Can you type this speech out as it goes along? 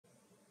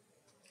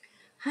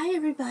Hi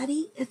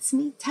everybody, it's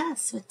me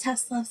Tess with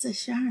Tess Loves a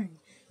Yarn.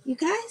 You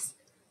guys,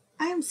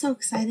 I am so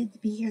excited to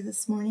be here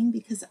this morning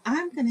because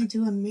I'm going to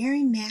do a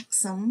Mary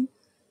Maxim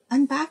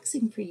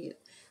unboxing for you.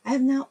 I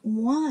have not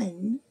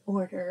one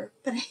order,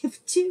 but I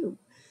have two.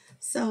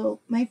 So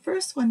my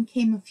first one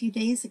came a few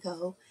days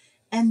ago,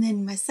 and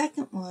then my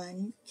second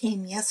one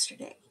came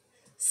yesterday.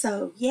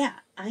 So yeah,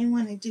 I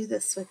want to do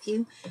this with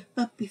you.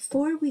 But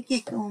before we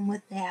get going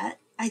with that,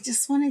 I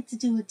just wanted to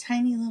do a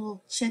tiny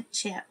little chit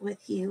chat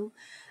with you.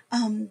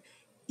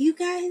 You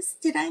guys,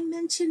 did I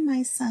mention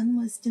my son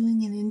was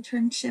doing an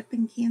internship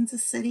in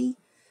Kansas City?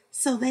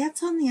 So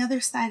that's on the other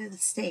side of the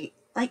state,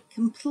 like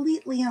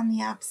completely on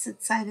the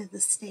opposite side of the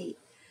state.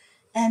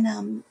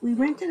 And we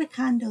rented a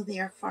condo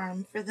there for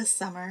him for the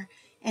summer,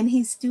 and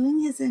he's doing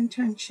his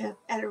internship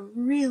at a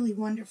really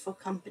wonderful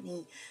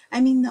company.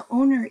 I mean, the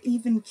owner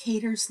even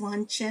caters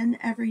luncheon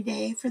every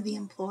day for the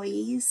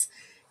employees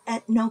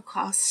at no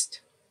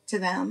cost to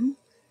them.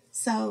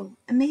 So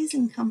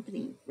amazing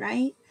company,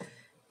 right?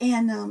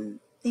 And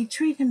they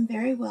treat him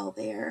very well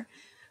there.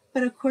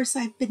 But of course,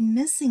 I've been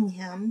missing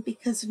him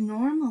because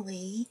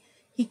normally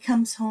he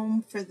comes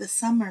home for the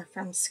summer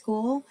from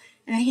school,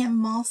 and I have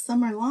him all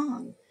summer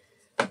long.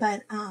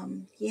 But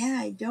yeah,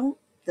 I don't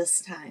this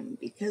time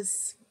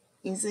because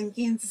he's in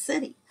Kansas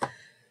City.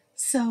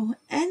 So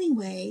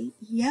anyway,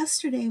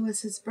 yesterday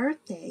was his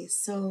birthday,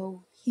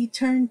 so he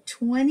turned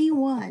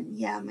 21.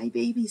 Yeah, my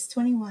baby's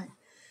 21.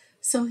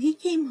 So he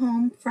came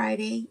home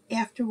Friday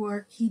after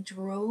work. He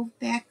drove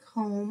back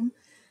home.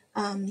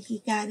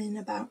 He got in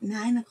about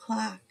 9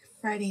 o'clock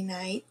Friday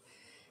night.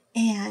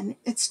 And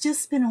it's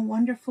just been a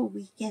wonderful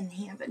weekend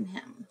having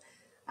him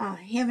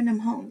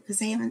home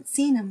because I haven't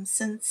seen him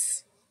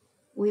since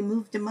we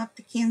moved him up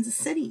to Kansas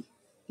City,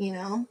 you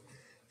know.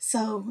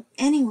 So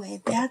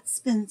anyway, that's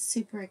been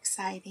super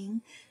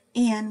exciting.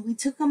 And we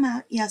took him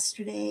out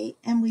yesterday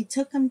and we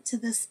took him to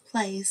this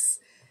place.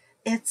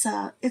 It's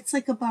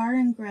like a bar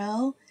and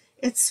grill.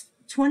 It's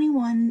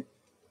 21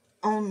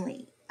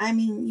 only. I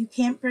mean, you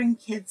can't bring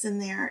kids in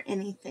there or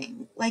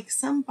anything. Like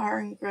some bar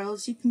and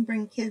grills, you can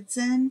bring kids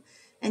in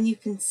and you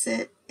can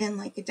sit in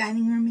like a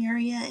dining room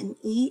area and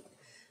eat.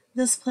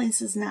 This place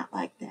is not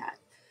like that.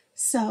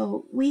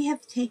 So we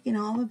have taken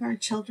all of our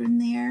children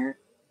there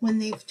when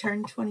they've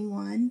turned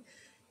 21.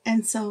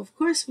 And so, of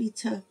course, we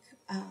took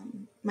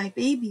my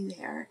baby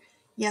there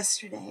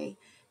yesterday,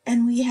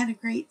 and we had a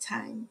great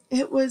time.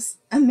 It was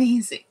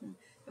amazing.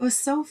 It was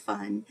so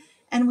fun.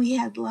 And we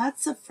had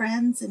lots of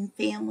friends and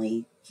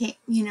family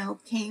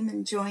came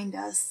and joined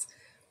us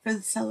for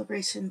the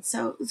celebration.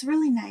 So it was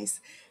really nice.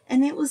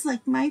 And it was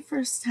like my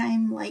first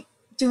time like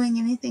doing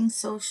anything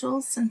social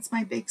since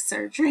my big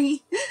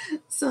surgery.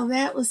 So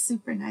that was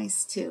super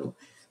nice too.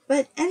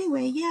 But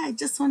anyway, yeah, I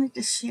just wanted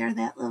to share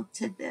that little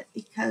tidbit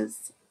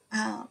because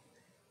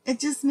it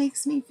just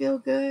makes me feel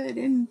good.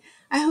 And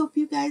I hope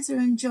you guys are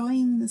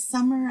enjoying the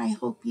summer. I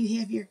hope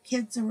you have your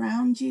kids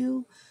around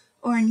you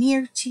or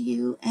near to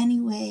you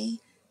anyway,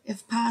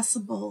 if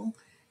possible.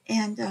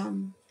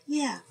 And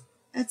yeah,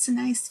 that's a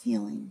nice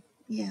feeling.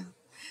 Yeah.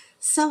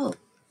 So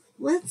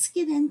let's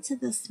get into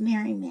this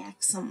Mary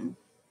Maxim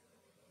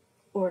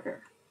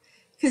order.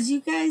 Because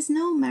you guys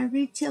know my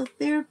retail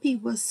therapy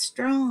was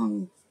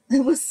strong.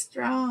 It was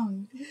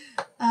strong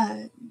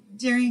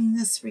during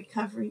this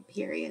recovery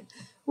period,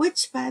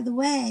 which, by the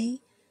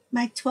way,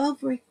 my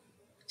 12-week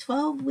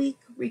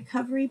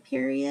recovery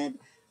period,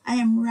 I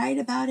am right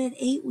about at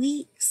 8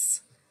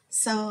 weeks.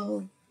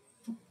 So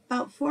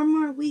about 4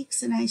 more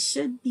weeks and I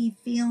should be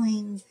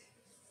feeling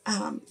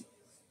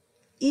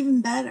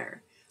even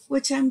better,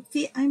 which I'm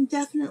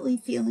definitely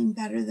feeling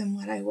better than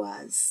what I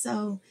was.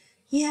 So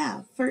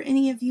yeah, for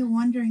any of you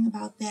wondering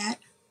about that,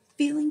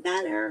 feeling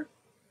better.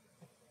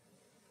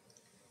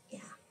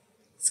 Yeah,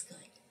 it's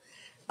good.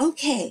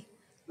 Okay,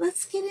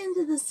 let's get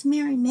into this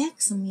Mary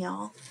Maxim,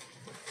 y'all.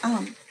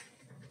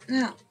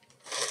 Now,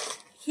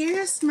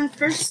 here's my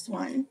first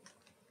one.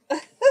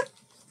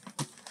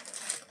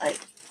 Like,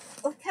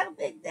 look how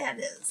big that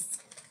is.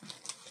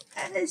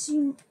 That is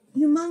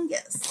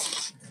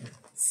humongous.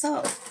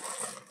 So,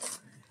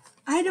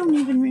 I don't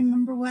even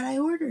remember what I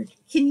ordered.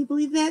 Can you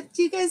believe that?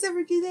 Do you guys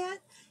ever do that?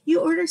 You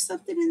order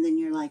something and then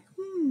you're like,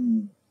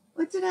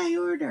 what did I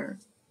order?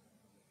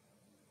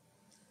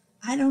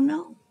 I don't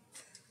know.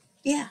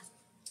 Yeah.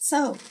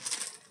 So,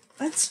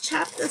 let's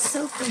chop this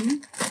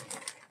open.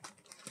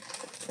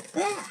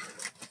 There.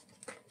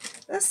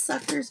 This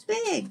sucker's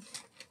big.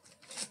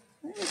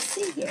 Let me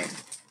see here.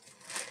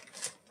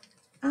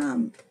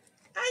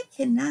 I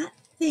cannot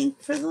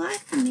think for the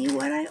life of me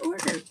what I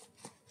ordered.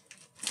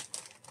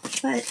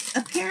 But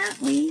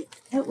apparently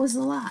it was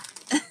a lot.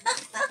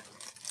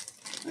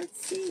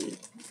 Let's see.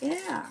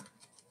 Yeah.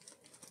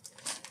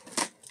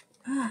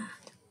 I'll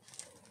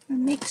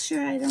make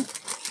sure I don't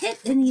hit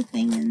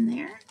anything in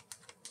there.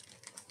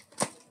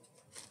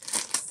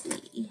 Let's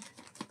see.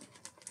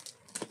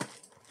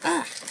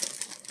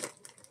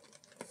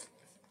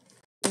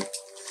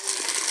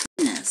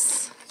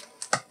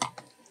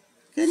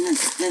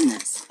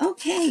 Goodness.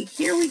 Okay,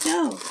 here we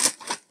go.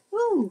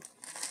 Woo.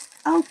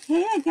 Okay.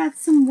 Okay, I got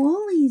some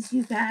woolies,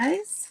 you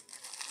guys.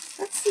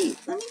 Let's see.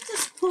 Let me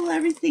just pull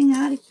everything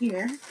out of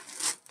here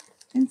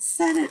and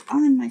set it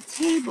on my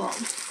table.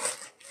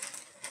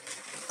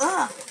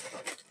 Ugh.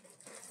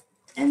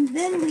 And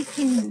then we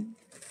can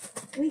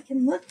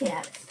look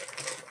at it.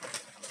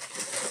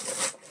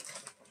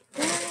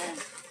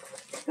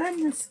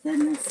 Goodness,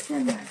 goodness,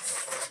 goodness.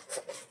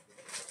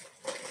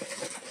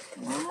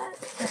 What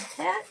the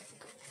heck?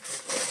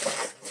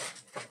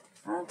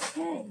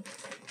 Okay.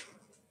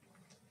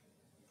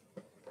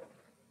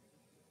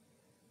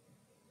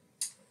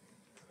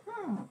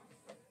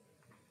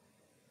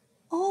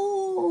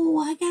 Oh,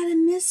 I got a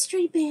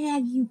mystery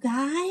bag, you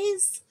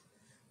guys.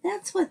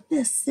 That's what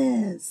this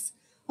is.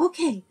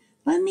 Okay,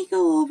 let me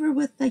go over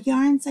with the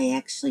yarns I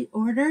actually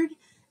ordered,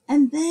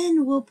 and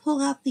then we'll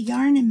pull out the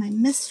yarn in my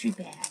mystery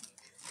bag.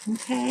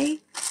 Okay?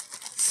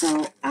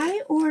 So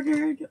I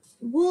ordered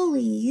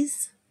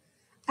woolies.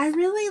 I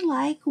really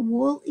like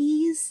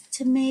woolies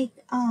to make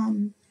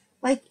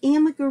like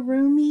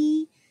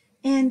amigurumi,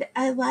 and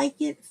I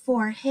like it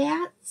for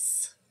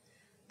hats.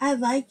 I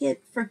like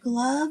it for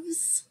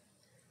gloves.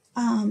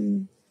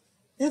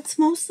 That's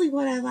mostly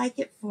what I like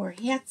it for,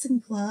 hats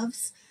and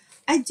gloves.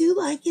 I do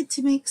like it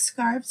to make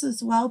scarves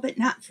as well, but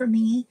not for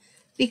me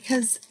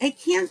because I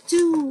can't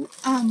do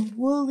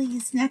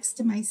woolies next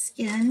to my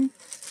skin,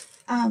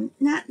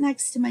 not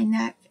next to my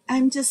neck.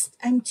 I'm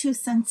too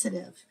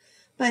sensitive.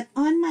 But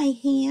on my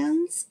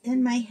hands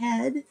and my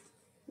head,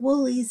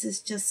 woolies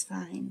is just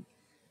fine.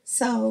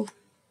 So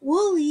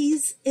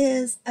woolies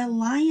is a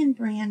Lion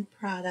brand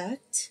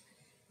product,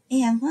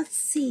 and let's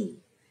see.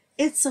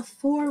 It's a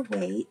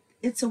 4-weight.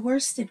 It's a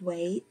worsted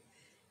weight,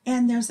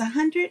 and there's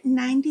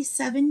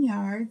 197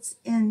 yards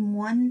in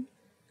one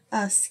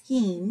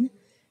skein.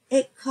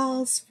 It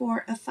calls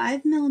for a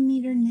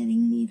 5mm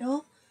knitting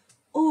needle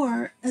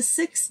or a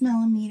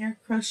 6mm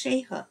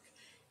crochet hook.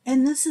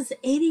 And this is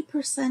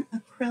 80%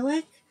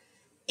 acrylic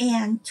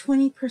and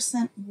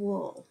 20%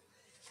 wool.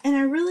 And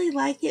I really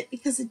like it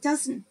because it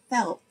doesn't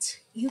felt.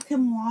 You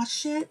can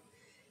wash it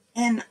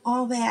and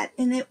all that,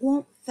 and it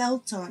won't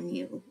felt on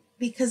you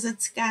because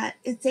it's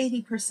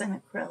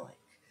 80% acrylic.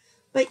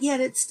 But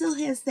yet it still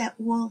has that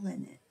wool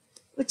in it,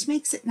 which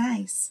makes it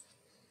nice.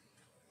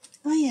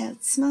 Oh yeah,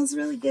 it smells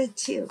really good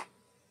too.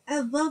 I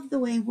love the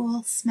way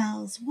wool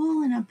smells.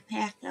 Wool and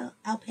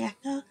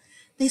alpaca,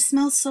 they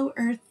smell so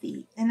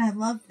earthy, and I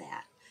love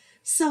that.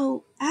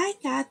 So I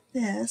got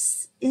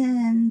this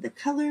in the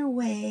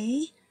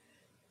colorway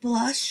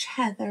Blush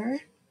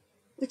Heather,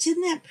 which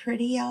isn't that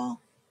pretty, y'all?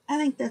 I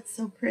think that's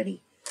so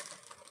pretty.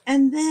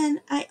 And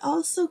then I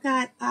also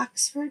got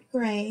Oxford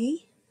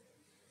Gray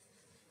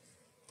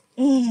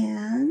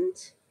and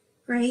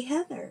Gray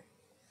Heather.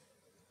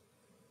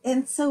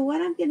 And so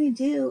what I'm going to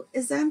do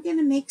is I'm going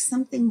to make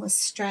something with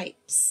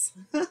stripes.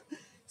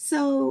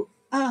 So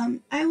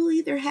I will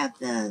either have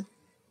the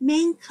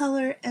main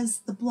color as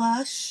the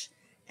blush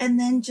and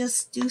then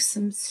just do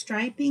some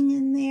striping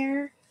in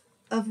there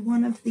of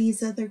one of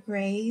these other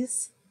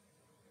grays.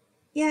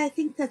 Yeah, I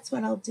think that's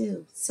what I'll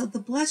do. So the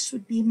blush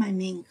would be my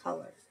main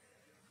color.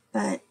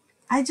 But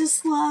I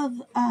just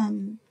love,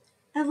 I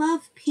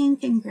love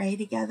pink and gray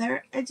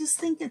together. I just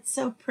think it's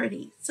so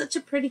pretty. Such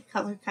a pretty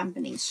color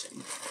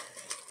combination.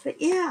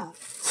 But yeah,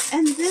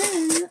 and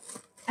then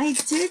I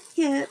did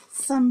get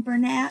some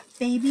Bernat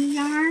baby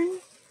yarn.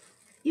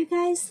 You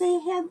guys, they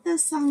had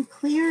this on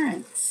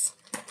clearance,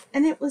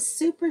 and it was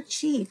super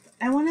cheap.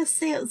 I want to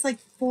say it was like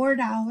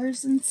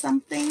 $4 and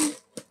something.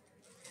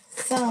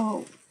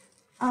 So,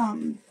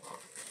 and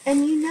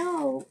you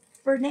know,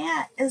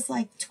 Bernat is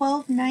like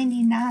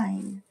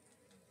 $12.99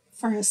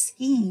 for a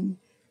skein,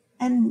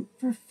 and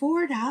for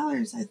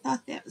 $4, I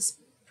thought that was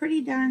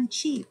pretty darn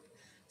cheap.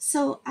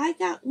 So I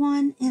got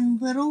one in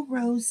Little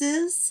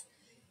Roses,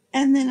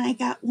 and then I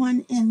got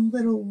one in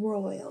Little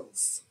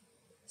Royals.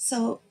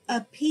 So a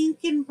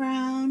pink and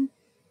brown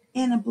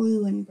and a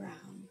blue and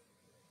brown.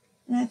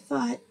 And I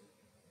thought,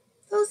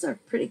 those are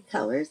pretty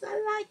colors.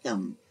 I like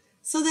them.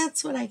 So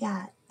that's what I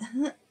got.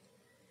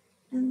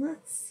 And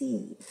let's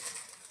see.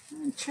 I'm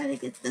going to try to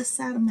get this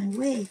out of my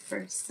way for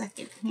a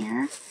second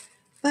here.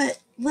 But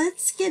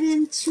let's get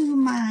into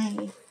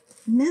my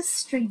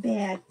mystery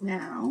bag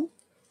now,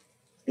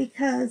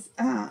 because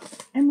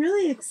I'm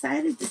really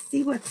excited to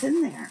see what's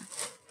in there.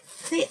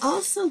 They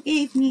also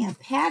gave me a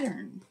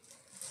pattern,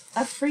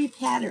 a free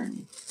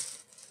pattern.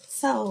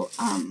 So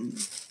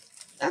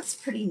that's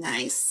pretty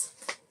nice.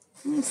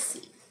 Let me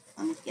see.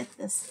 Let me get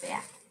this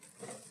back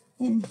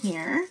in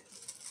here.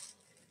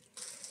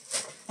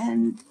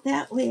 And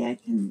that way I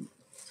can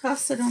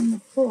toss it on the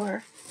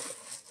floor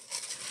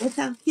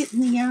without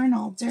getting the yarn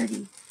all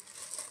dirty.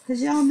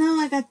 Because y'all know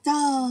I got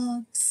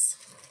dogs.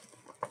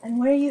 And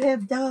where you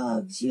have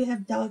dogs, you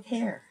have dog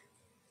hair.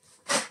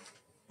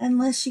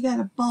 Unless you got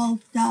a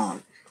bald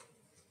dog.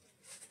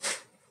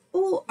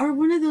 Oh, or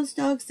one of those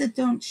dogs that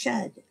don't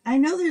shed. I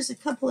know there's a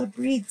couple of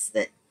breeds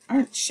that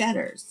aren't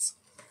shedders.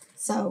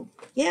 So,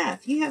 yeah,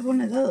 if you have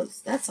one of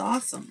those, that's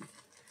awesome.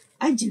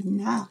 I do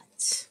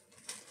not.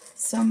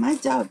 So my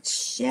dogs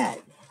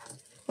shed.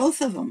 Both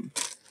of them.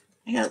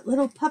 I got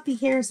little puppy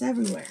hairs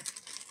everywhere.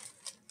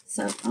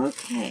 So,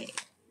 okay,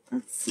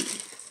 let's see.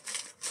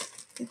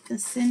 Get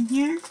this in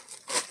here.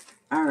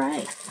 All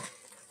right.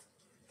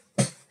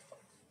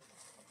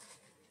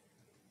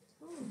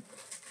 Ooh,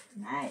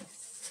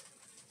 nice.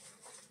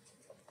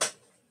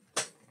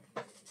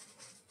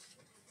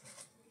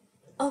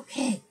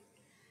 Okay,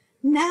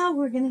 now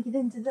we're going to get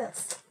into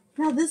this.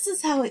 Now, this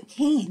is how it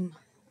came.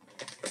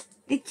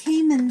 It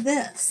came in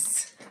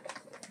this.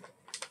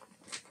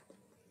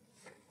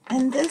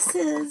 And this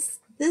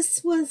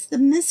was the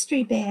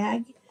mystery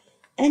bag.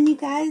 And you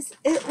guys,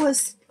 it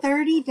was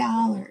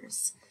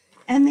 $30.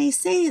 And they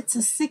say it's a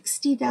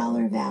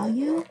 $60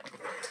 value.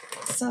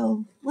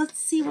 So let's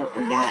see what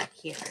we got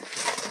here.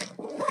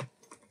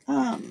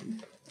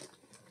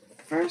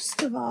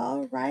 First of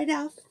all, right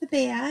off the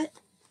bat,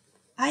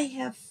 I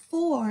have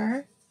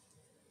 4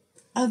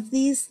 of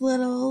these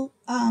little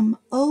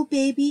Oh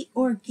Baby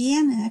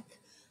Organic,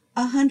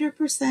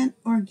 100%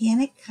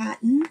 organic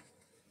cotton,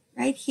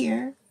 right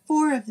here,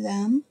 4 of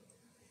them.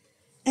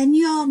 And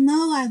you all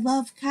know I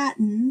love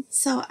cotton,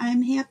 so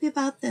I'm happy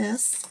about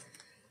this.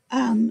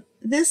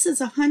 This is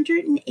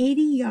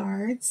 180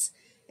 yards.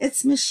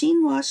 It's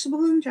machine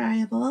washable and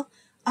dryable,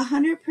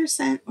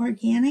 100%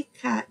 organic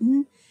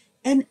cotton,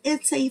 and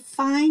it's a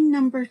fine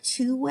number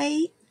 2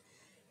 weight.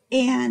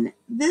 And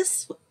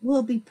this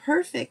will be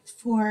perfect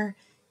for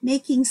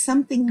making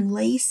something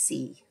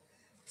lacy.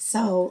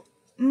 So,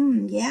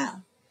 yeah,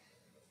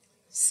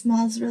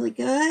 smells really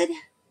good.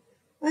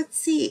 Let's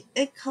see,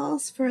 it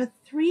calls for a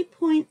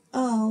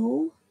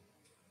 3.0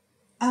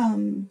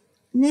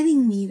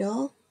 knitting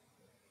needle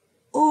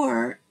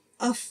or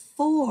a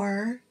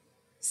 4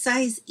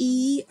 size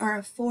E or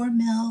a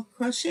 4mm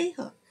crochet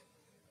hook.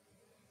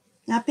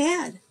 Not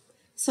bad.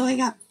 So I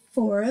got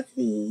 4 of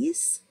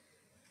these.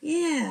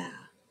 Yeah,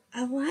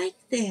 I like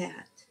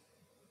that.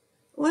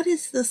 What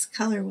is this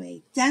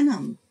colorway?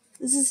 Denim.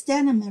 This is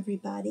denim,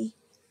 everybody.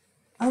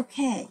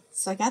 Okay,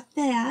 so I got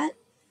that.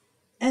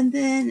 And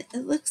then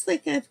it looks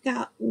like I've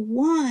got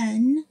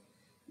 1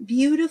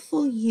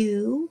 Beautiful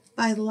You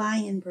by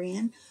Lion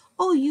Brand.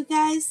 Oh, you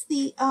guys,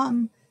 the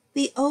Oh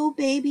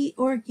Baby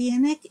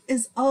Organic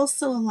is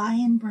also a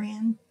Lion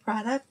Brand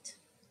product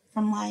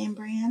from Lion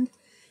Brand.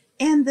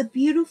 And the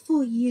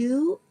Beautiful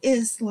You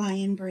is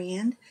Lion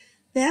Brand.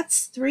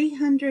 That's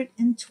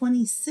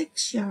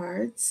 326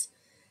 yards.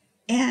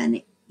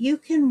 And you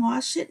can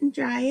wash it and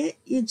dry it.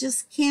 You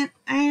just can't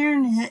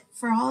iron it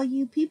for all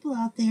you people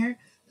out there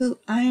who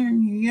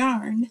iron your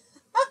yarn,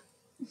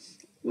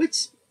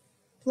 which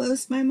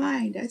blows my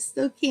mind. I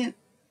still can't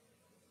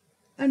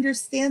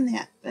understand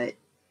that, but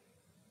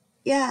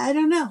yeah, I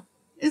don't know.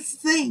 It's a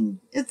thing.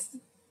 It's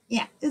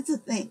a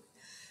thing.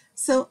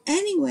 So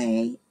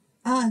anyway,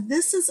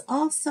 this is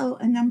also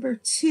a number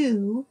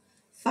 2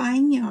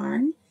 fine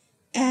yarn,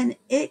 and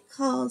it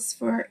calls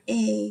for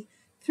a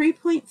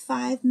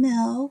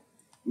 3.5mm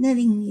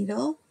knitting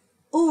needle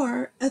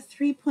or a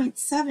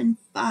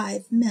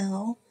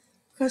 3.75mm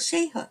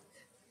crochet hook.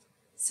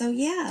 So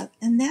yeah,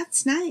 and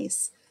that's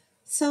nice.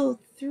 So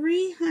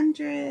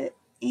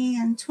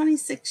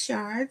 326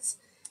 yards.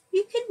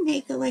 You can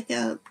make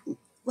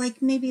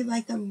maybe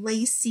like a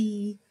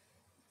lacy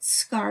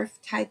scarf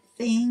type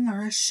thing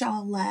or a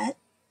shawlette.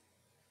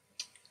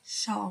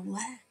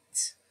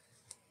 Shawlette.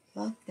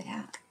 Love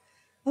that.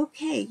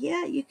 Okay,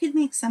 yeah, you could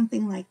make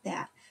something like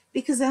that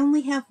because I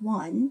only have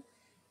 1.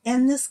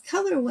 And this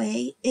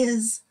colorway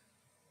is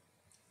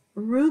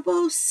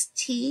Rubos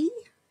Tea.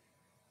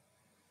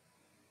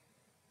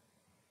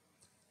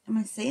 Am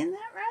I saying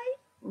that right?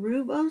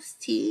 Rubos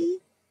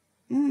Tea?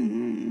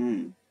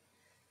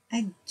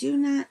 I do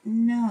not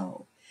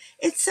know.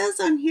 It says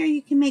on here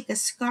you can make a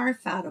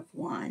scarf out of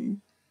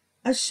 1.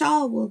 A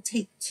shawl will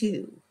take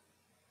 2.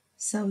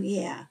 So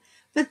yeah.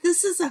 But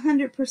this is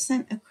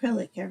 100%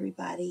 acrylic,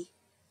 everybody.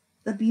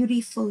 The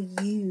Beautiful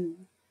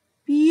You.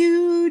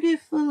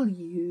 Beautiful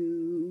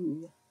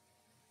You.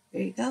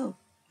 There you go.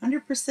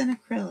 100%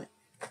 acrylic.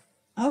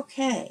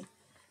 Okay.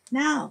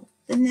 Now,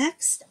 the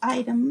next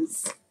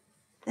items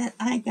that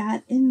I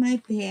got in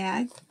my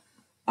bag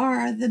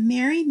are the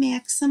Mary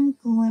Maxim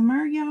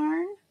Glimmer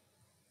yarn.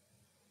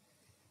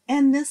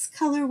 And this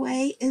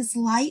colorway is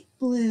light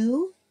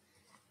blue.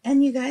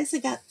 And you guys, I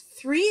got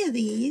 3 of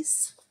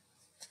these.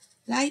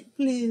 Light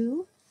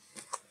blue.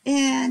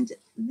 And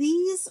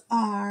these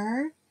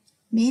are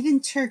made in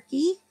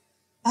Turkey,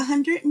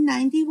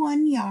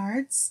 191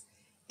 yards.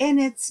 And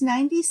it's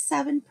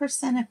 97%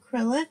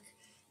 acrylic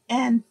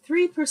and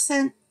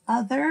 3%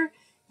 other.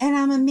 And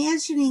I'm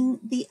imagining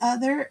the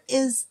other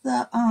is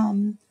the,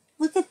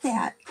 look at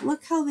that.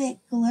 Look how that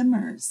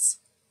glimmers.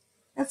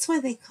 That's why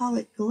they call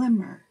it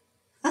glimmer.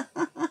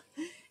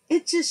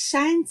 It just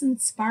shines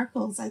and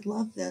sparkles. I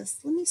love this.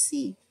 Let me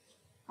see.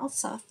 How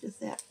soft is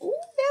that? Oh,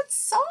 that's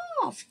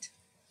soft.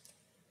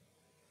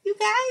 You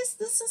guys,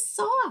 this is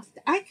soft.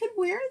 I could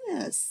wear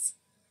this.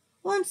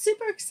 Well, I'm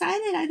super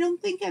excited. I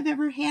don't think I've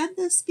ever had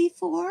this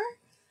before.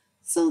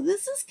 So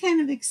this is kind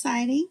of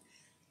exciting.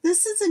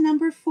 This is a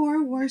number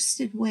 4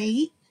 worsted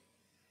weight.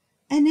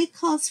 and it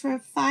calls for a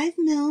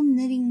 5mm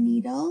knitting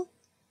needle.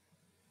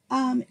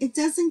 It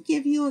doesn't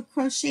give you a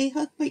crochet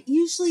hook, but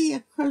usually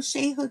a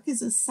crochet hook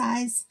is a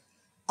size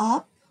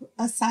up,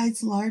 a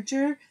size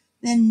larger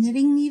than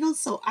knitting needle.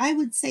 So I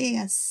would say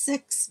a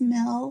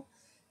 6mm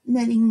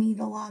knitting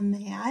needle on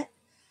that.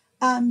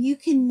 You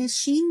can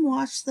machine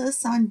wash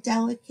this on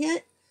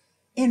delicate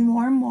in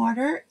warm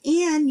water,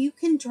 and you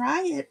can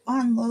dry it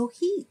on low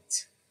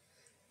heat.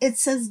 It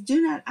says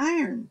do not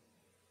iron.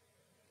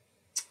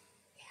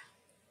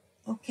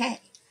 Yeah.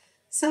 Okay.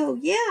 So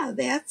yeah,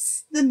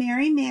 that's the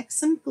Mary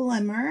Maxim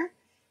Glimmer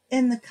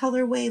in the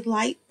colorway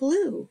light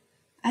blue.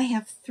 I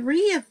have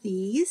 3 of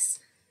these,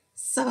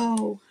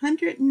 so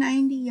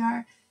 190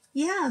 yards.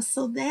 Yeah,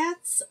 so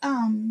that's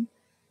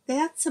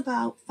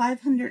about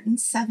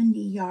 570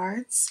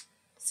 yards.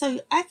 So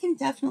I can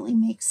definitely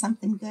make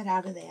something good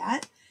out of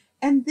that.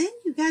 And then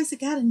you guys have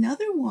got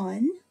another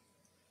one,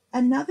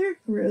 another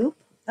group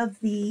of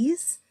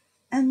these,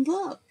 and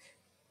look,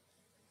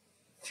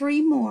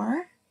 3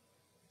 more.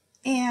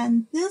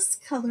 And this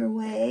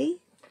colorway,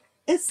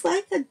 it's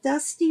like a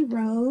dusty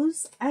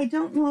rose. I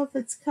don't know if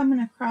it's coming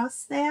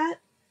across that.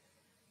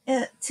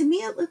 To me,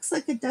 it looks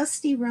like a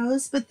dusty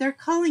rose, but they're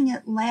calling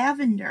it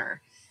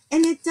lavender.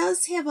 And it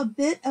does have a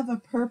bit of a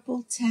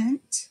purple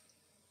tint.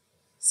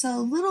 So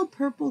a little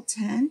purple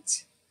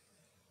tint,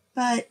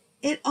 but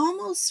it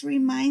almost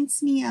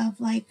reminds me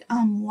of like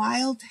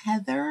wild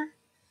heather.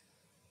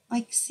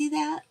 Like, see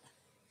that?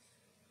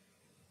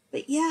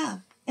 But yeah,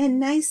 and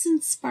nice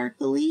and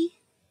sparkly.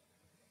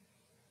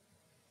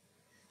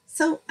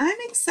 So I'm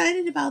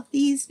excited about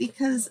these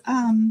because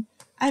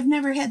I've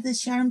never had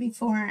this yarn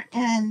before,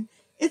 and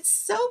it's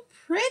so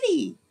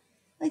pretty.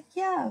 Like,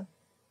 yeah,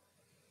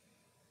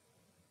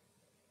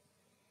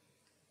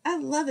 I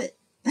love it.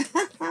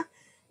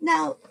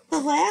 Now, the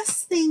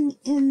last thing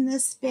in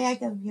this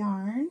bag of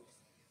yarn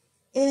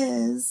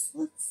is,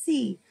 let's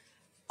see.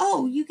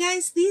 Oh, you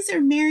guys, these are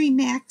Mary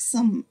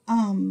Maxim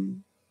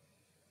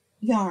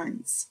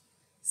yarns.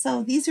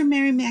 So these are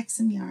Mary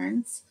Maxim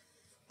yarns.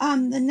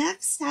 The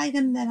next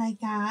item that I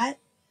got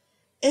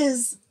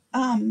is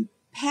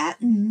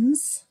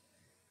Patons,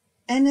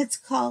 and it's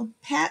called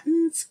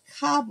Patons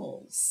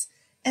Cobbles.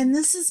 And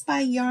this is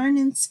by Yarn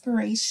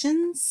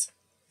Inspirations.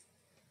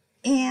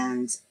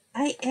 And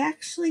I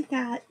actually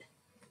got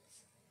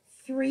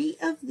 3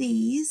 of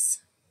these.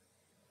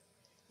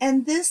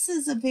 And this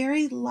is a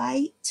very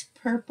light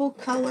purple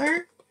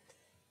color.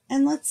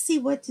 And let's see,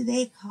 what do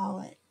they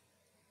call it?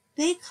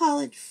 They call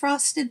it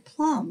Frosted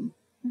Plum.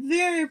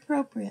 Very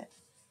appropriate.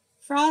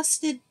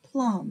 Frosted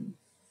Plum.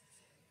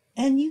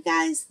 And you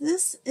guys,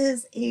 this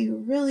is a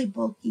really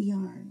bulky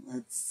yarn.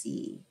 Let's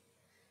see.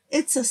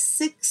 It's a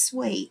 6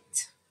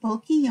 weight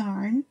bulky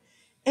yarn.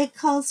 It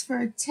calls for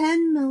a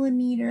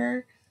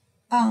 10mm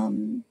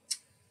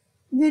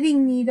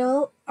knitting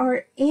needle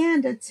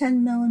and a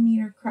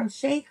 10mm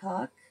crochet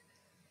hook.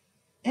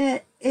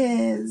 It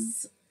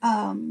is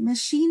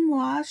machine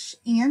wash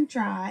and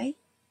dry.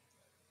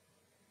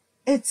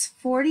 It's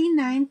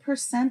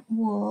 49%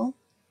 wool,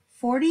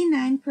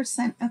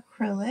 49%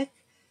 acrylic,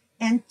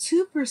 and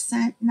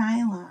 2%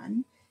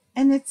 nylon,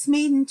 and it's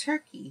made in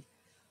Turkey.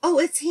 Oh,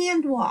 it's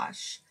hand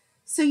wash.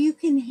 So you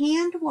can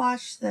hand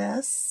wash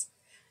this.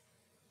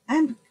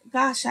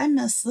 Gosh, I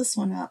messed this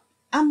one up.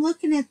 I'm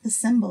looking at the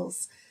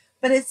symbols,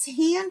 but it's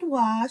hand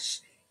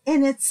wash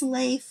and it's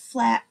lay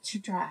flat to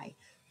dry.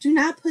 Do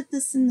not put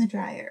this in the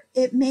dryer.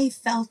 It may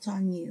felt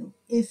on you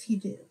if you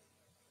do.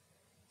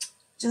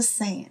 Just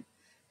saying.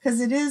 Because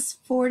it is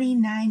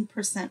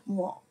 49%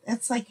 wool.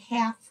 It's like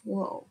half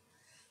wool.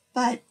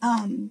 But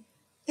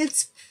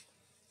it's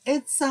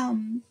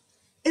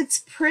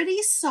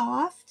pretty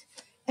soft,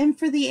 and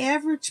for the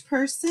average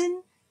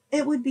person,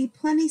 it would be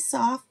plenty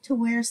soft to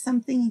wear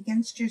something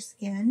against your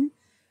skin.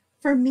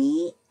 For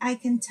me, I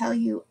can tell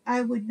you,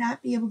 I would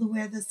not be able to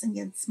wear this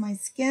against my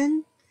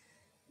skin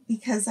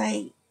because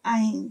I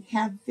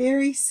have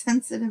very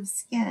sensitive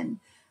skin.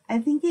 I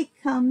think it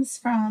comes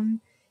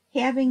from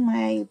having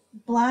my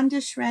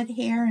blondish red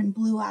hair and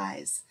blue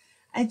eyes.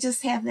 I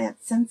just have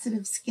that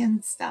sensitive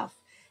skin stuff.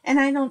 And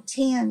I don't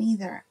tan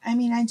either. I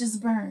mean, I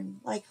just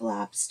burn like a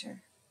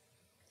lobster.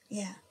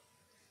 Yeah.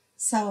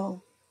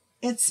 So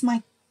it's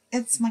my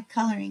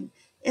coloring.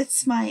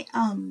 It's my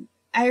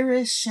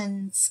Irish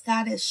and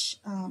Scottish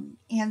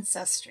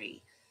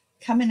ancestry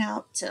coming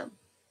out to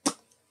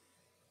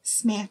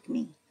smack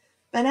me.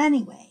 But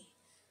anyway,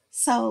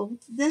 so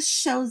this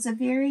shows a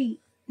very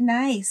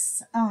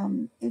nice,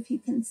 if you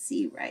can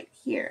see right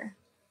here,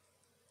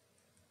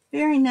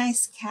 very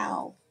nice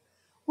cow,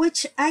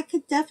 which I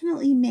could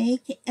definitely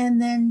make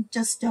and then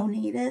just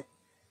donate it.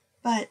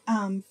 But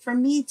for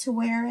me to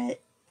wear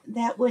it,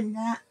 that would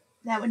not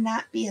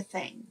be a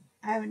thing.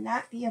 I would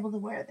not be able to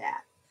wear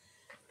that.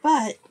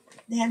 But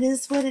that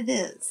is what it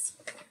is.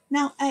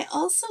 Now, I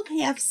also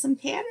have some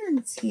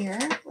patterns here.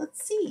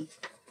 Let's see.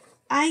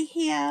 I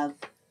have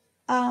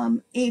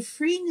a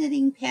free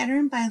knitting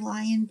pattern by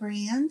Lion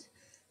Brand,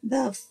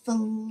 the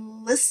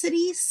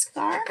Felicity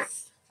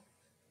scarf,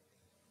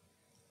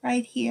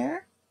 right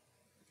here.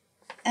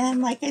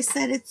 And like I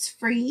said, it's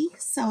free,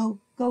 so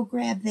go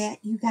grab that,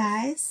 you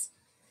guys.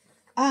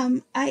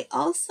 I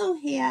also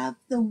have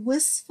the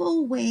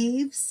Wistful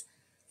Waves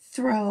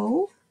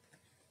Throw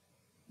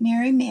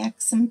Mary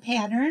Maxim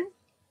pattern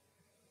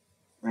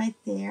right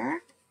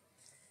there.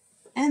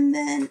 And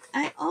then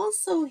I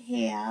also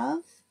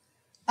have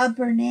a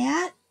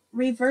Bernat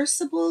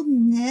reversible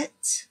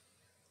knit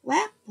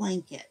lap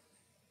blanket.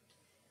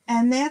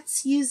 And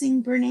that's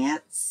using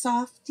Bernat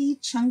Softy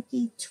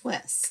Chunky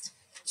Twist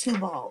 2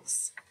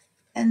 balls.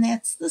 And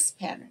that's this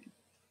pattern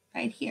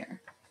right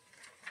here.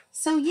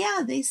 So yeah,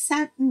 they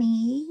sent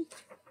me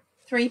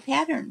 3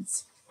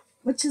 patterns,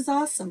 which is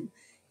awesome.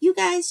 You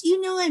guys,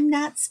 you know I'm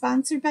not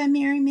sponsored by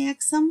Mary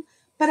Maxim,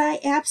 but I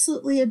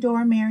absolutely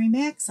adore Mary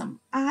Maxim.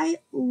 I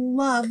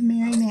love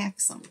Mary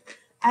Maxim.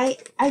 I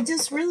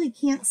just really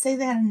can't say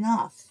that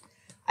enough.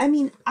 I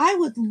mean, I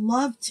would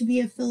love to be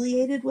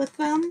affiliated with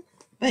them,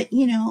 but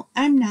you know,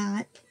 I'm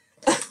not.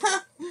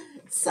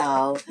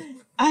 So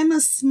I'm a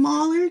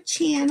smaller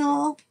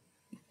channel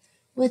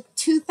with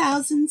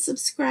 2,000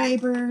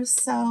 subscribers.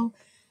 So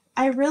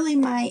I really,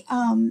 my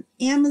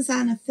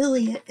Amazon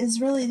affiliate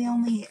is really the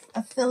only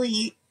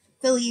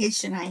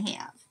affiliation I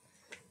have.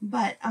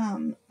 But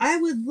I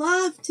would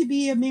love to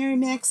be a Mary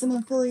Maxim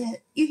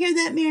affiliate. You hear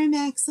that, Mary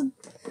Maxim?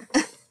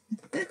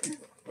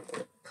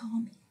 Call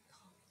me.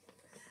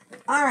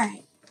 All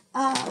right.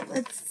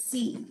 Let's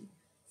see.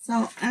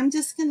 So I'm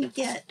just going to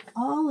get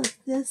all of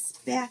this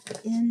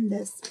back in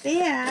this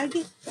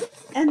bag.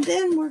 And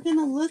then we're going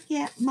to look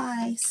at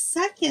my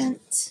second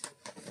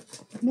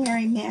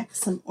Mary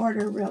Maxim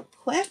order real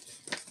quick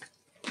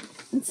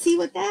and see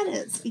what that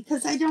is,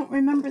 because I don't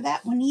remember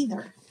that one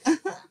either.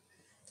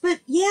 But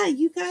yeah,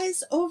 you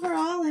guys,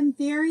 overall, I'm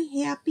very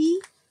happy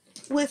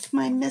with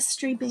my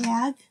mystery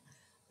bag.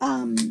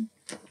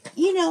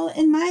 You know,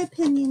 in my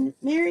opinion,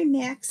 Mary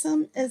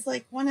Maxim is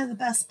like one of the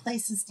best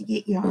places to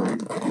get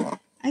yarn.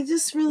 I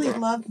just really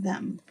love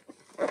them.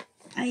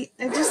 I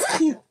just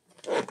can't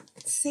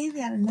say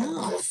that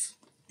enough.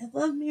 I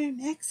love Mary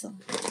Maxim.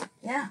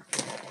 Yeah.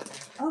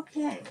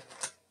 Okay.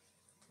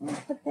 I'll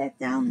put that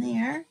down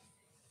there.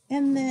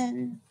 And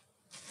then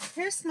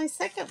here's my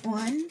second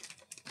one.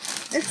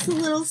 It's a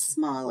little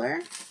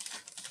smaller.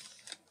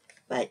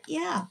 But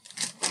yeah.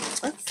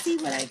 Let's see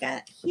what I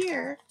got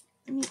here.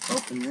 Let me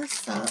open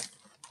this up.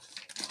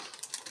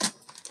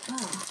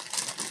 Oh.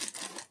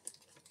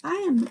 I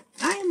am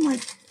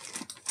like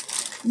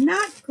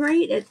not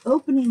great at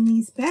opening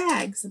these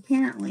bags,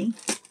 apparently.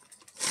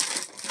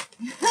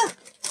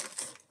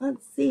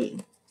 Let's see.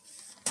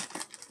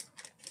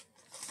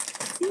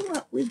 See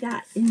what we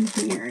got in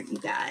here, you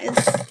guys.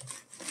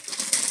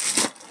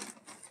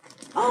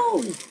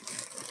 Oh,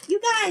 you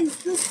guys,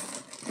 this,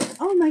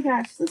 oh my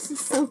gosh, this is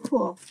so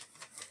cool.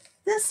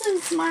 This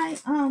is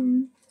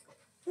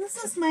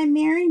my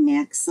Mary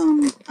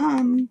Maxim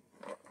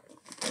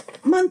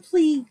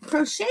monthly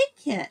crochet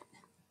kit.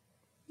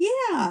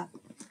 Yeah.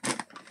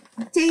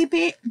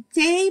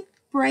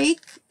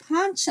 Daybreak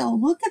poncho.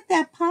 Look at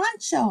that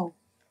poncho.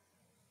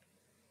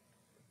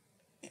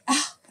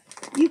 Oh,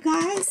 you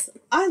guys,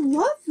 I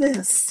love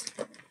this.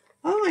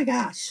 Oh my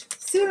gosh.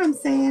 See what I'm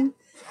saying?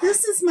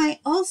 This is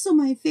also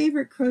my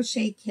favorite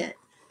crochet kit.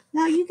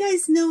 Now, you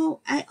guys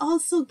know I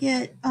also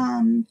get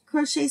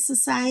Crochet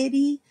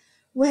Society,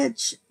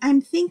 which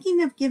I'm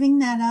thinking of giving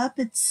that up.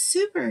 It's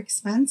super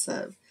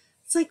expensive.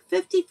 It's like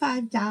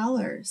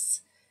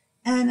 $55.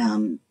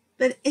 And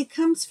but it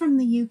comes from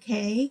the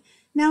UK.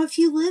 Now, if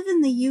you live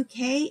in the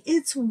UK,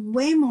 it's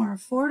way more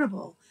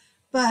affordable.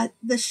 But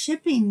the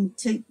shipping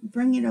to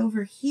bring it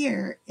over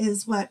here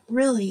is what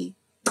really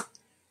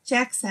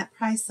jacks that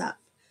price up.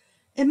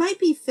 It might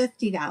be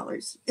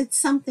 $50. It's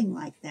something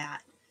like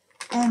that.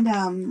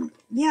 And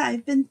yeah,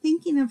 I've been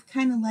thinking of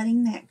kind of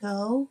letting that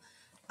go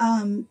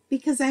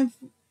because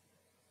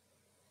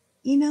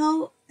you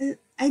know,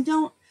 I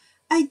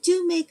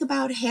do make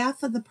about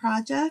half of the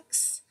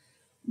projects,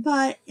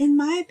 but in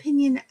my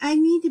opinion, I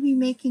need to be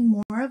making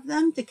more of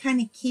them to kind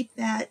of keep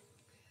that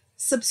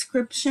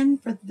subscription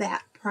for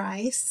that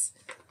price.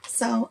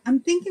 So I'm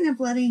thinking of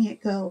letting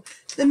it go.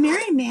 The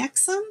Mary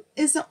Maxim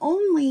is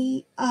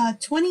only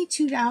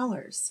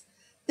 $22.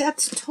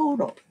 That's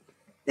total.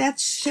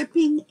 That's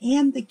shipping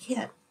and the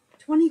kit.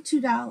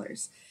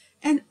 $22.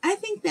 And I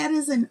think that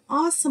is an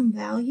awesome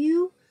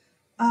value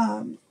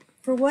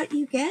for what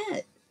you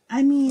get.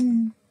 I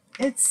mean,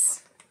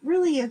 it's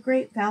really a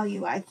great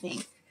value, I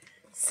think.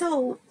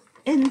 So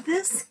in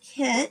this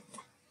kit,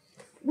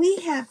 we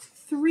have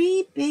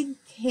 3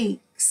 big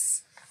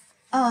cakes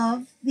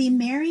of the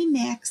Mary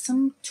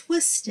Maxim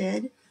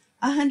Twisted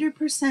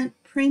 100%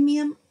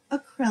 premium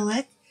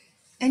acrylic.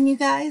 And you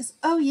guys,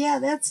 oh yeah,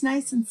 that's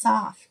nice and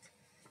soft.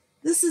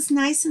 This is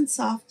nice and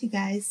soft, you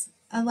guys.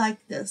 I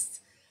like this.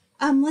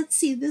 Let's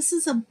see, this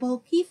is a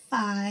bulky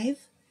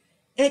 5.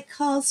 It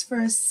calls for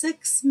a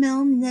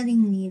 6mm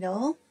knitting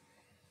needle.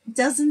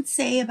 Doesn't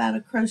say about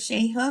a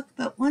crochet hook,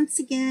 but once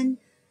again,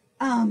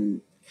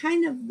 kind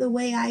of the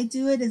way I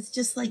do it is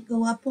just like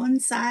go up one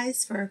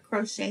size for a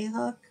crochet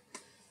hook.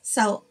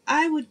 So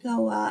I would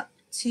go up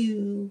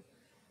to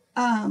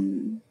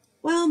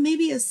well,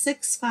 maybe a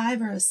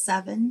 6.5 or a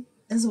 7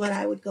 is what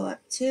I would go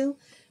up to.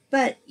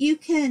 But you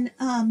can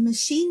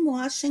machine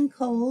wash in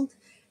cold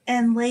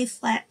and lay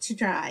flat to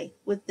dry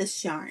with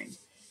this yarn.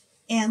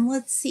 And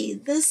let's see,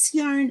 this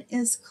yarn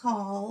is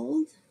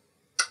called,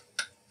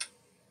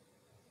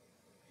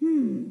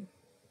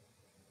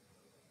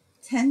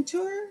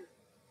 Tentor?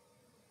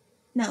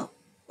 No,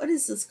 what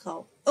is this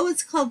called? Oh,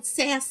 it's called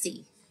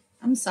Sassy.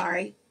 I'm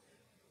sorry.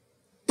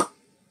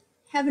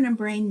 Having a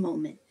brain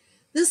moment.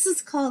 This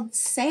is called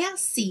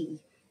Sassy.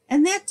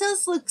 And that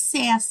does look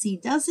sassy,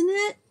 doesn't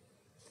it?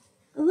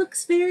 It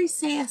looks very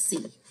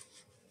sassy.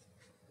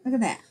 Look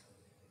at that.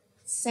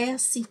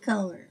 Sassy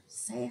color.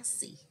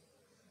 Sassy.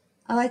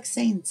 I like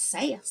saying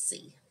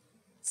sassy.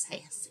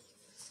 Sassy.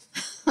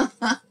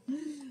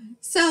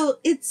 So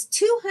it's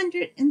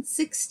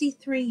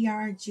 263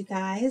 yards, you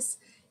guys.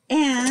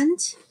 And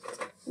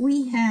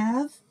we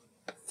have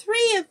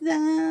 3 of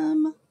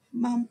them.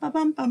 Bum, ba,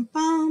 bum, bum,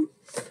 bum.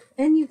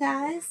 And you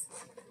guys,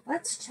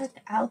 let's check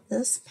out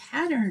this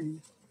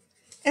pattern.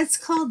 It's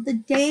called the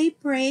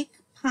Daybreak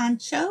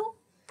Poncho.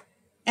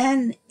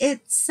 And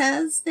it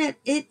says that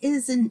it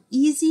is an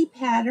easy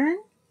pattern.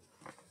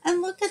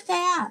 And look at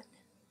that.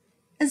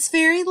 It's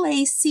very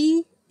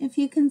lacy, if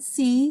you can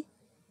see.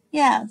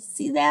 Yeah,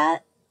 see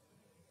that?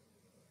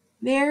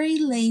 Very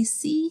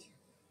lacy.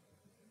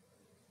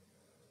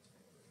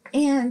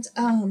 And,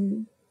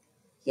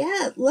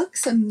 yeah, it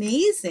looks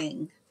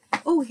amazing.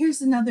 Oh,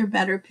 here's another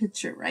better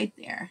picture right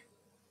there.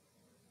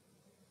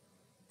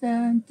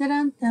 Dun, dun,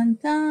 dun, dun,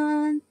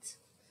 dun.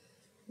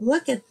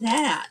 Look at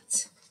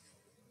that.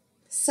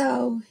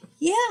 So,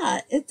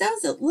 yeah, it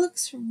does. It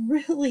looks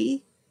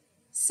really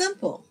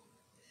simple.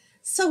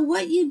 So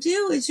what you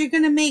do is you're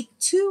going to make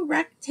 2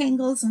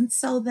 rectangles and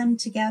sew them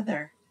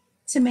together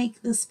to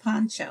make this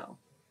poncho.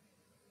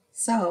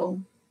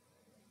 So,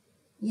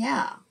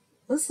 yeah,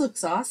 this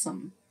looks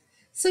awesome.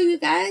 So you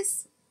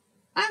guys,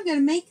 I'm going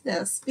to make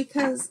this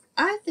because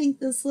I think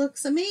this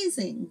looks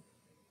amazing.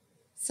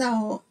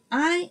 So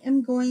I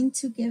am going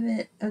to give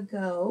it a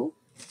go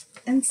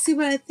and see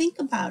what I think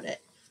about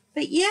it.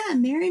 But yeah,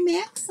 Mary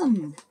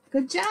Maxim,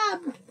 good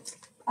job.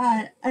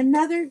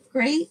 Another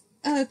great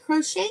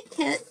crochet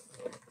kit.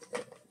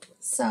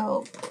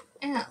 So,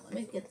 yeah, let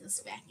me get this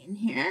back in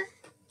here.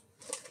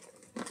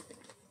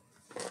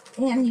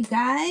 And you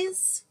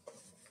guys,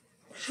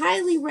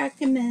 highly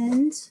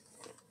recommend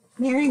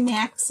Mary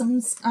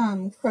Maxim's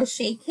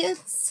crochet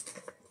kits.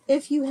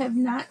 If you have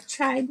not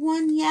tried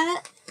one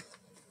yet,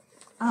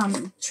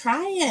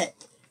 try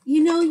it.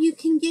 You know, you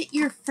can get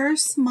your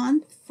first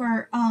month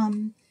for,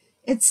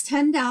 it's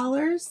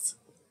 $10.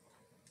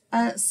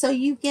 So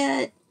you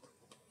get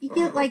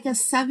like a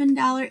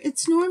 $7.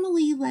 It's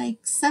normally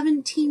like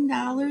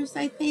 $17,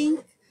 I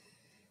think.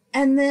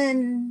 And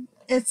then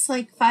it's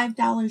like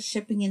 $5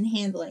 shipping and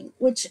handling,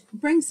 which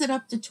brings it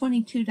up to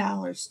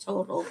 $22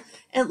 total,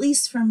 at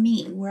least for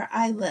me, where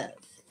I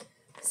live.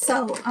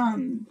 So,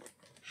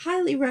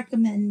 highly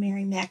recommend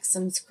Mary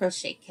Maxim's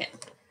crochet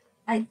kit.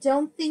 I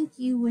don't think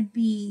you would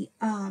be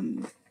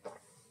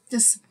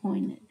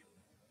disappointed.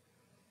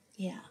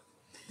 Yeah.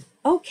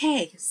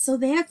 Okay, so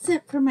that's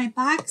it for my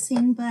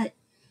boxing, but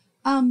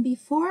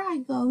before I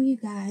go, you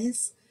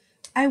guys,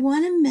 I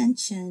want to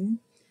mention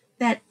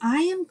that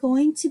I am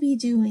going to be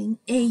doing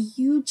a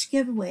huge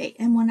giveaway.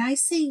 And when I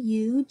say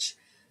huge,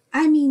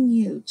 I mean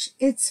huge.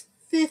 It's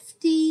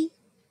 50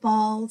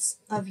 balls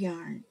of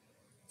yarn.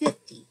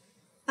 50.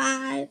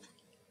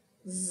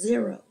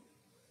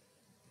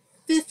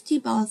 50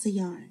 balls of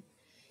yarn.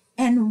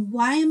 And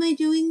why am I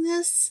doing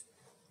this?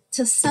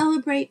 To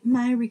celebrate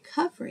my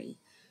recovery.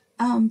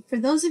 For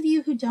those of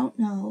you who don't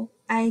know,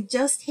 I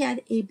just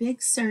had a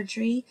big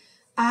surgery.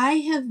 I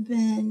have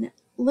been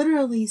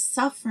literally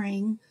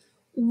suffering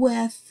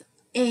with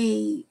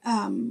a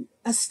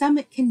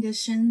stomach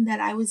condition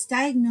that I was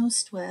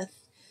diagnosed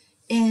with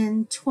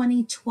in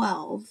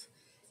 2012.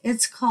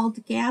 It's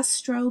called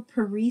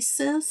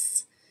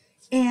gastroparesis,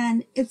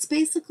 and it's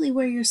basically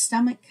where your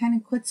stomach kind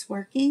of quits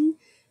working.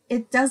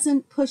 It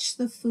doesn't push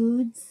the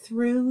food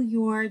through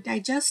your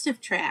digestive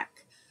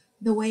tract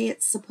the way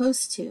it's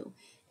supposed to.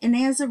 And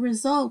as a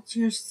result,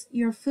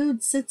 your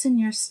food sits in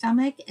your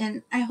stomach,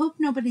 and I hope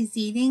nobody's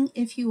eating.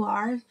 If you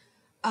are,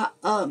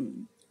 I'll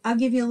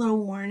give you a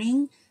little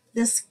warning.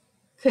 This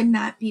could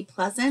not be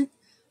pleasant,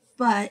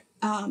 but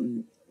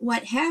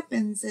what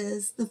happens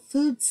is the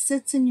food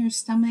sits in your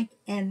stomach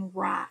and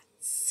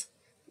rots,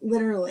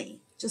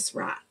 literally just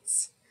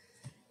rots.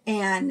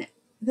 And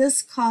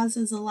this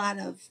causes a lot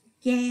of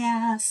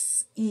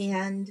gas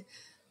and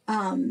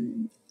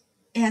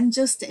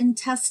just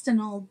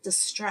intestinal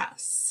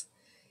distress.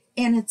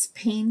 And it's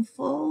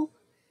painful.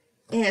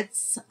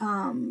 It's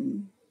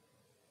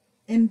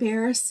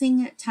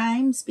embarrassing at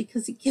times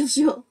because it gives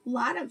you a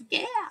lot of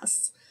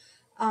gas.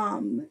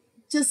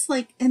 Just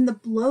like, and the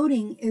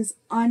bloating is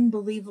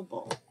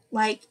unbelievable.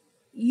 Like,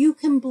 you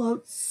can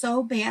bloat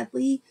so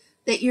badly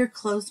that your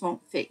clothes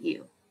won't fit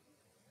you.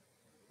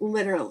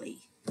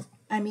 Literally.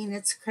 I mean,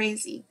 it's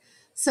crazy.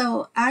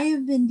 So I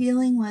have been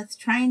dealing with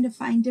trying to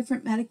find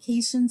different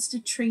medications to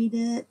treat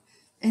it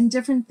and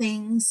different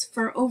things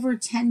for over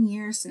 10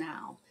 years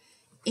now.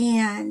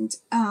 And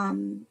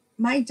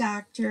my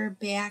doctor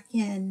back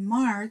in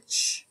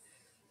March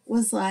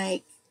was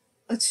like,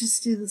 let's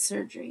just do the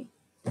surgery.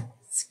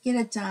 Let's get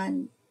it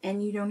done,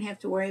 and you don't have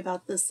to worry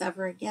about this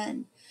ever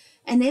again.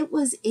 And it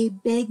was a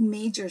big,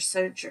 major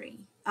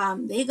surgery.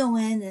 They go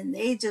in and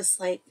they just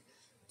like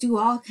do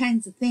all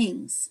kinds of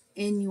things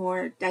in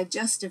your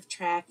digestive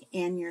tract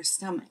and your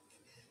stomach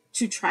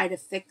to try to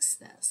fix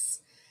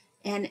this.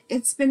 And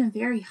it's been a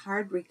very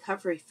hard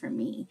recovery for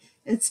me.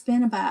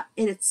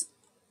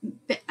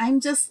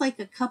 I'm just like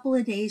a couple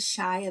of days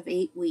shy of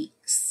 8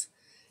 weeks.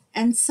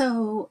 And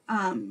so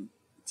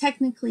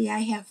technically I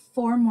have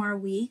 4 more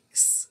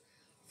weeks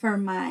for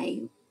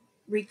my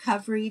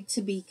recovery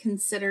to be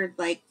considered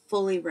like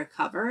fully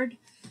recovered.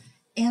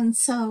 And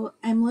so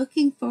I'm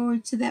looking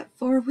forward to that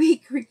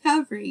 4-week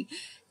recovery.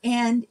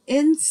 And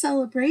in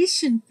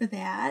celebration for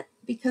that,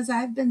 because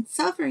I've been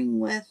suffering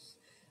with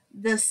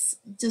this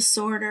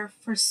disorder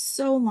for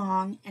so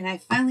long and I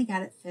finally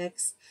got it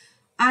fixed,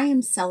 I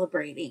am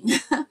celebrating.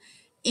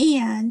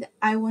 And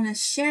I want to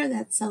share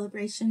that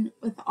celebration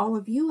with all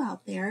of you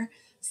out there.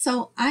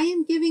 So I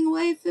am giving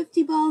away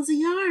 50 balls of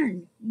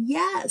yarn.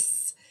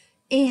 Yes.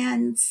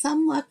 And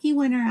some lucky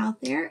winner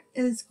out there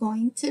is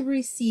going to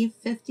receive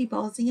 50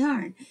 balls of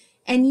yarn.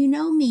 And you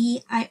know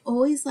me, I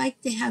always like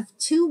to have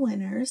 2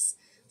 winners.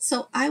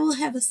 So I will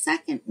have a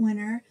second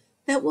winner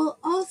that will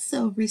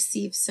also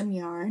receive some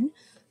yarn.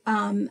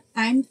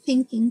 I'm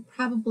thinking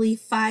probably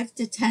 5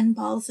 to 10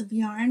 balls of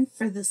yarn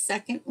for the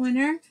second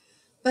winner.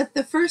 But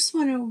the first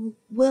winner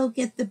will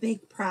get the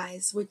big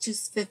prize, which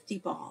is 50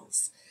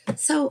 balls.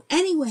 So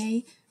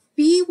anyway,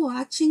 be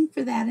watching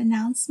for that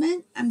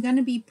announcement. I'm going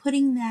to be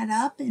putting that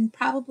up in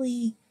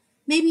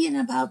maybe in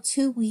about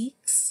 2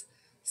 weeks.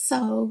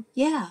 So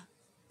yeah,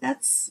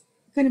 that's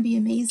going to be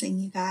amazing,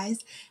 you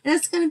guys. And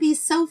it's going to be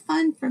so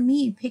fun for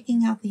me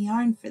picking out the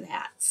yarn for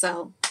that.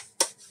 So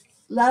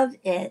love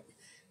it.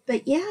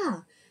 But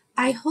yeah,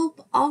 I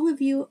hope all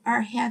of you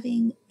are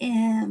having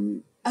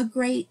a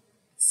great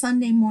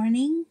Sunday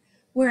morning,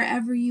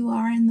 wherever you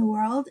are in the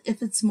world,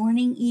 if it's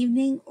morning,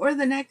 evening, or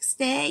the next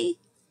day.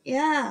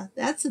 Yeah,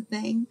 that's a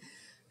thing.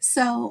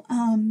 So,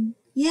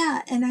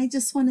 yeah, and I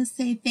just want to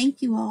say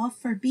thank you all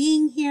for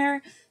being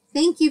here.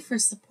 Thank you for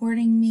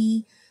supporting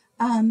me.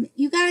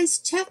 You guys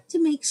check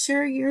to make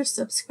sure you're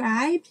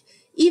subscribed.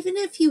 Even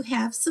if you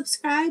have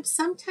subscribed,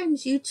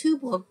 sometimes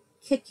YouTube will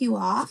kick you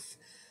off.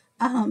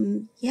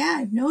 Yeah,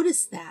 I've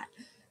noticed that.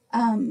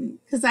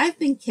 Because I've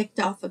been kicked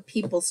off of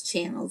people's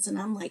channels and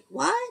I'm like,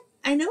 what?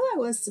 I know I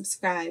was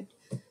subscribed.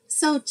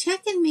 So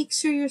check and make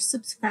sure you're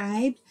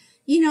subscribed.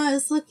 You know, I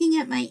was looking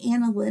at my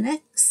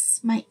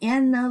analytics,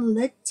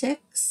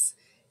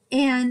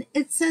 and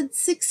it said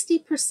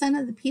 60%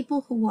 of the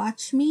people who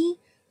watch me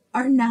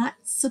are not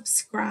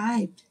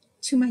subscribed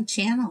to my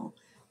channel.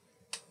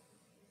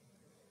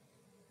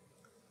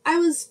 I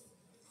was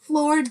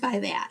floored by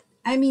that.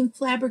 I mean,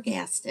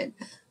 flabbergasted.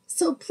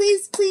 So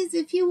please, please,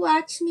 if you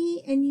watch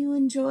me and you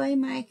enjoy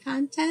my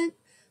content,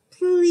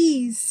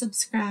 please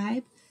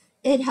subscribe.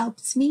 It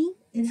helps me.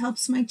 It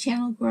helps my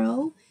channel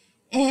grow.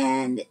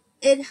 And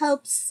it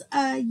helps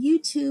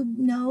YouTube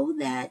know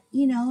that,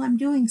 you know, I'm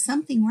doing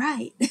something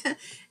right.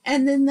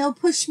 And then they'll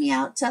push me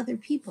out to other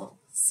people.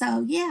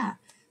 So, yeah.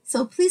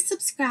 So please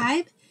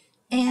subscribe.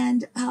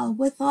 And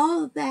with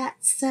all of that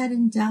said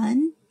and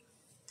done,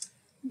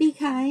 be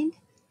kind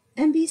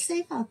and be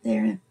safe out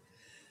there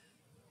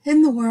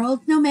in the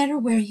world, no matter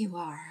where you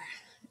are.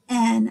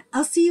 And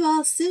I'll see you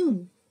all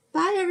soon.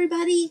 Bye,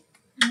 everybody.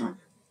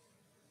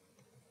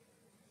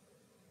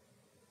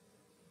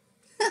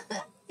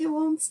 It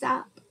won't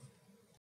stop.